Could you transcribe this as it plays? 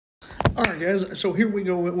All right, guys. So here we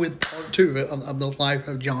go with part two of the life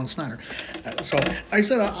of John Snider. So I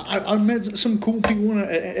said I met some cool people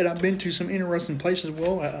and I've been to some interesting places.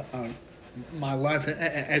 Well, my life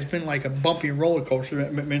has been like a bumpy roller coaster.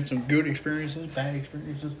 There's been some good experiences, bad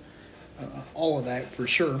experiences, all of that for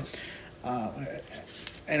sure.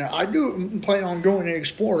 And I do plan on going to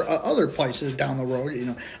explore other places down the road. You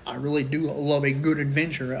know, I really do love a good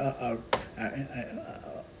adventure.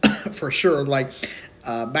 For sure. Like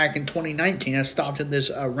back in 2019, I stopped at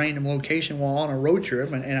this random location while on a road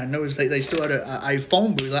trip, and I noticed they still had a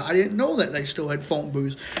phone booth. I didn't know that they still had phone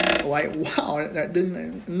booths. Like, wow, I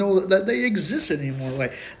didn't know that they existed anymore.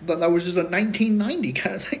 Like, but that was just a 1990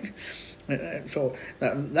 kind of thing. So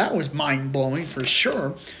that was mind blowing for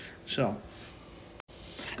sure. So.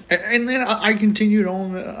 And then I continued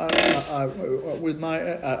on with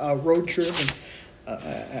my road trip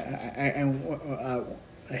and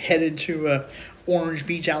headed to Orange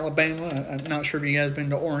Beach, Alabama. I'm not sure if you guys been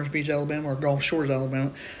to Orange Beach, Alabama, or Gulf Shores,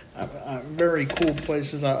 Alabama. Very cool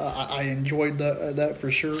places. I enjoyed that for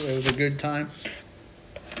sure. It was a good time.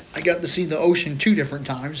 I got to see the ocean 2 different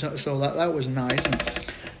times, so that was nice. And,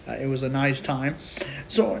 it was a nice time.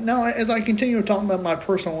 So now, as I continue talking about my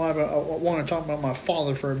personal life, I want to talk about my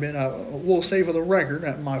father for a bit. I will say for the record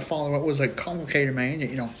that my father was a complicated man.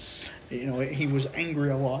 You know, he was angry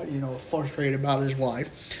a lot. You know, frustrated about his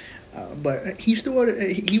life, but he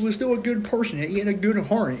was still a good person. He had a good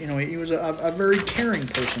heart. You know, he was a very caring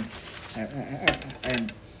person,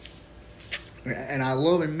 and I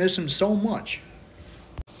love and miss him so much.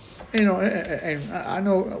 You know, and I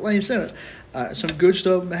know, like I said, some good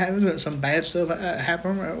stuff happened, some bad stuff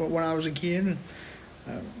happened when I was a kid.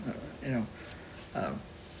 You know,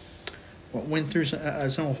 went through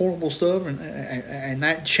some horrible stuff, and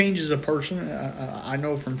that changes a person. I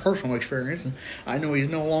know from personal experience, and I know he's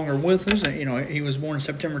no longer with us. You know, he was born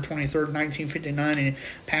September 23rd, 1959, and he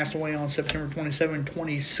passed away on September 27,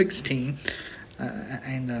 2016,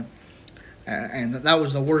 and that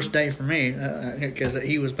was the worst day for me because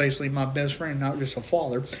he was basically my best friend, not just a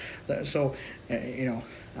father. So, you know,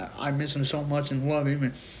 I miss him so much and love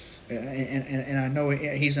him, and I know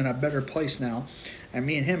he's in a better place now. And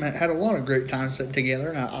me and him had a lot of great times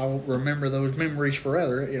together, and I'll remember those memories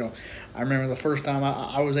forever. You know, I remember the first time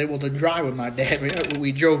I was able to drive with my dad.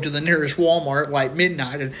 We drove to the nearest Walmart like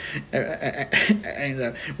midnight,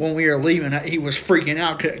 and when we were leaving, he was freaking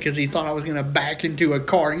out because he thought I was going to back into a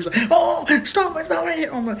car. He's like, "Oh, stop it! Stop it!"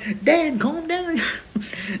 I'm like, "Dad, calm down."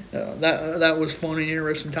 That was fun and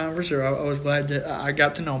interesting time for sure. I was glad that I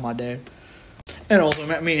got to know my dad. And also,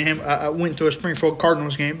 me and him, I went to a Springfield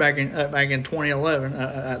Cardinals game back in 2011.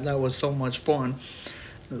 That was so much fun.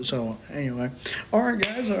 So, anyway. All right,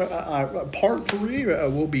 guys. Part 3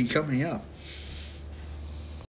 will be coming up.